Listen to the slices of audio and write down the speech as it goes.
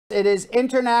It is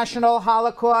International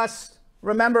Holocaust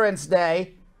Remembrance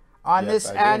Day. On this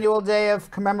annual day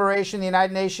of commemoration, the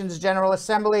United Nations General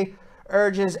Assembly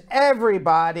urges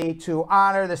everybody to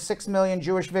honor the 6 million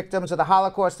Jewish victims of the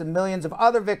Holocaust and millions of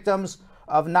other victims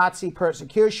of Nazi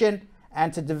persecution,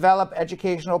 and to develop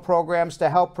educational programs to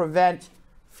help prevent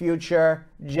future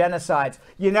genocides.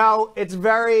 You know, it's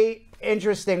very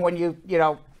interesting when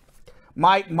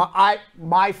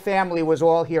my family was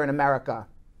all here in America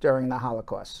during the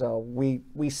Holocaust, so we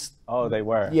oh, they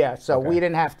were, yeah, so we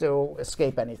didn't have to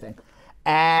escape anything.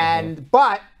 And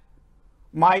but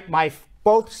my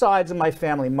both sides of my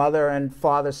family, mother and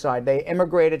father's side, they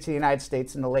immigrated to the United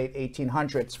States in the late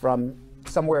 1800s from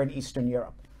somewhere in Eastern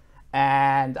Europe,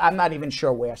 and I'm not even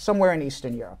sure where, somewhere in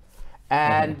Eastern Europe.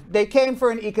 And they came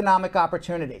for an economic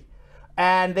opportunity,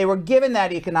 and they were given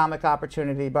that economic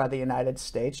opportunity by the United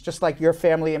States, just like your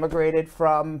family immigrated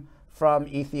from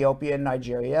Ethiopia and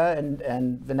Nigeria,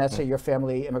 and Vanessa, your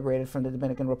family immigrated from the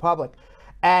Dominican Republic.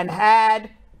 And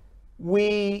had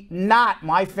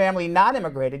my family not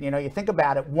immigrated, you know, you think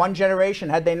about it, one generation,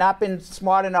 had they not been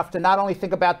smart enough to not only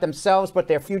think about themselves, but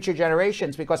their future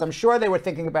generations, because I'm sure they were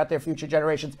thinking about their future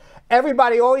generations.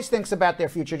 Everybody always thinks about their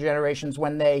future generations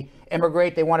when they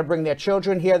immigrate. They want to bring their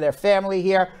children here, their family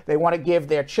here. They want to give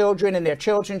their children and their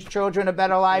children's children a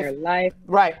better life. Their life.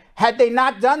 Right. Had they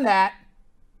not done that,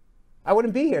 I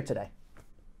wouldn't be here today.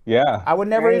 Yeah. I would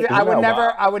never even, I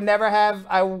would never have,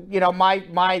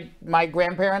 my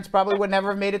grandparents probably would never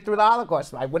have made it through the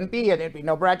Holocaust. I wouldn't be here. There'd be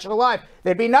no branch alive.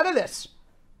 There'd be none of this.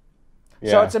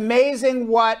 Yeah. So it's amazing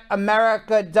what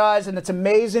America does, and it's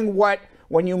amazing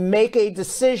when you make a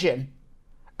decision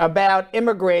about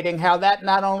immigrating, how that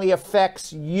not only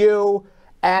affects you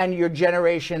and your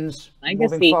generations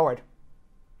moving forward.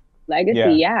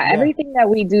 Legacy, yeah. Everything that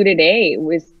we do today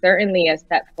was certainly a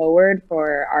step forward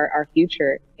for our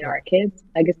future, you know, our kids'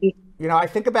 legacy. You know, I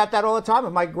think about that all the time.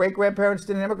 If my great-grandparents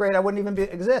didn't immigrate, I wouldn't even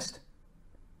exist.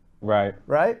 Right.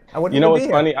 Right? I wouldn't even be here.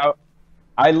 You know what's funny?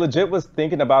 I legit was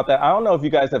thinking about that. I don't know if you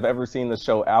guys have ever seen the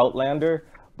show Outlander,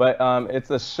 but it's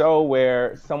a show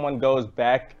where someone goes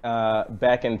back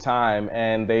in time,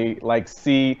 and they like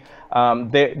see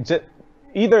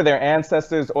either their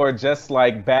ancestors or just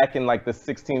like back in like the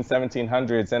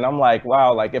 1700s. And I'm like,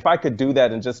 wow, like if I could do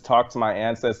that and just talk to my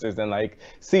ancestors and like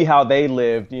see how they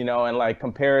lived, you know, and like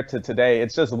compare it to today,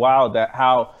 it's just wild that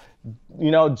how, you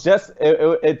know, just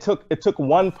it took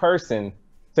one person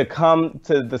to come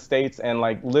to the States and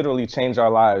like literally change our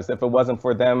lives. If it wasn't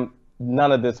for them,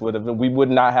 none of this we would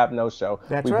not have no show.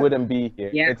 We wouldn't be here.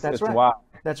 Yeah, it's wild.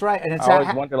 That's right. And it's I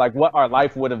always wonder like what our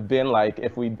life would have been like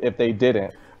if they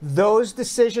didn't. Those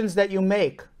decisions that you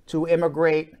make to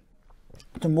immigrate,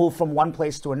 to move from one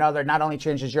place to another, not only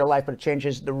changes your life, but it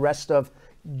changes the rest of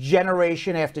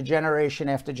generation after generation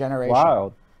after generation.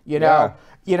 Wild. You know,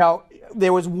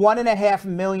 there was 1.5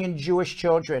 million Jewish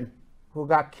children who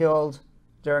got killed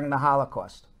during the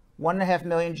Holocaust. 1.5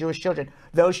 million Jewish children.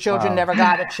 Those children never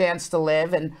got a chance to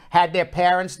live, and had their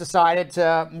parents decided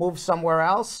to move somewhere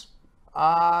else,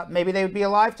 maybe they would be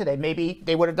alive today. Maybe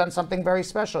they would have done something very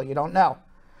special. You don't know.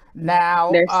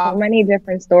 Now there's so many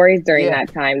different stories during that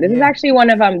time. This is actually one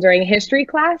of them during history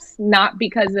class, not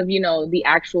because of, you know, the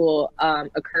actual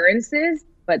occurrences,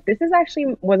 but this is actually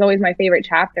was always my favorite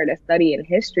chapter to study in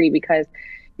history, because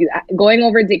going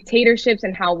over dictatorships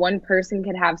and how one person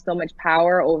could have so much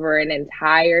power over an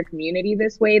entire community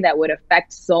this way that would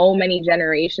affect so many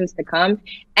generations to come.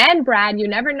 And Brad, you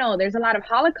never know, there's a lot of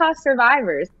Holocaust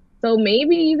survivors. So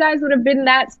maybe you guys would have been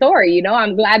that story. You know,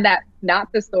 I'm glad that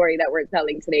not the story that we're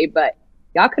telling today, but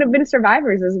y'all could have been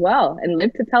survivors as well and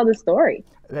lived to tell the story.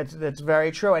 That's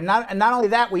very true. And not only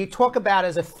that, we talk about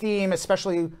as a theme,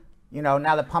 especially, you know,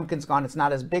 now that Pumpkin's gone, it's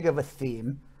not as big of a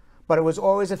theme, but it was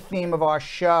always a theme of our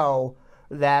show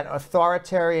that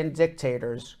authoritarian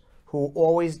dictators who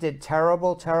always did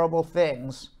terrible, terrible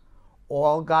things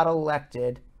all got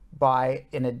elected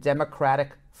in a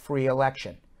democratic free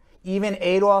election. Even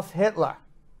Adolf Hitler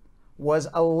was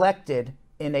elected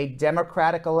in a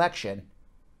democratic election,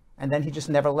 and then he just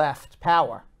never left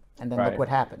power. And then look what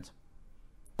happened.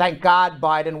 Thank God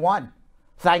Biden won.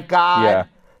 Thank God.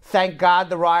 Thank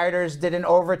God the rioters didn't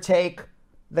overtake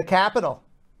the Capitol.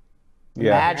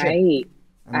 Imagine. Right.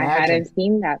 I hadn't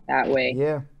seen that way.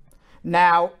 Yeah.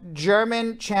 Now,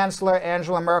 German Chancellor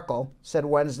Angela Merkel said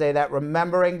Wednesday that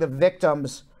remembering the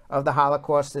victims of the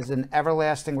Holocaust is an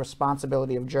everlasting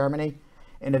responsibility of Germany.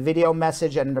 In a video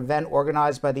message at an event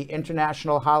organized by the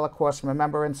International Holocaust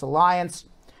Remembrance Alliance,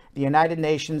 the United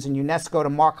Nations, and UNESCO to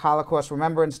mark Holocaust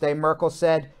Remembrance Day, Merkel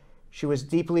said she was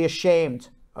deeply ashamed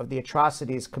of the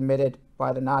atrocities committed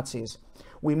by the Nazis.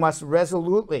 We must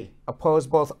resolutely oppose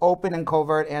both open and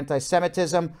covert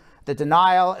anti-Semitism, the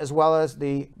denial as well as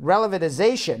the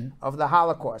relativization of the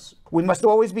Holocaust. We must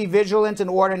always be vigilant in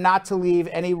order not to leave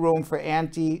any room for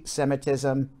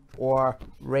anti-Semitism or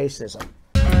racism.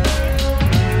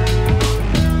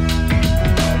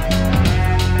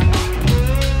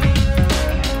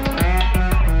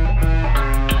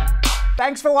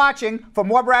 Thanks for watching. For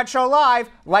more Brad Show Live,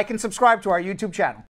 like and subscribe to our YouTube channel.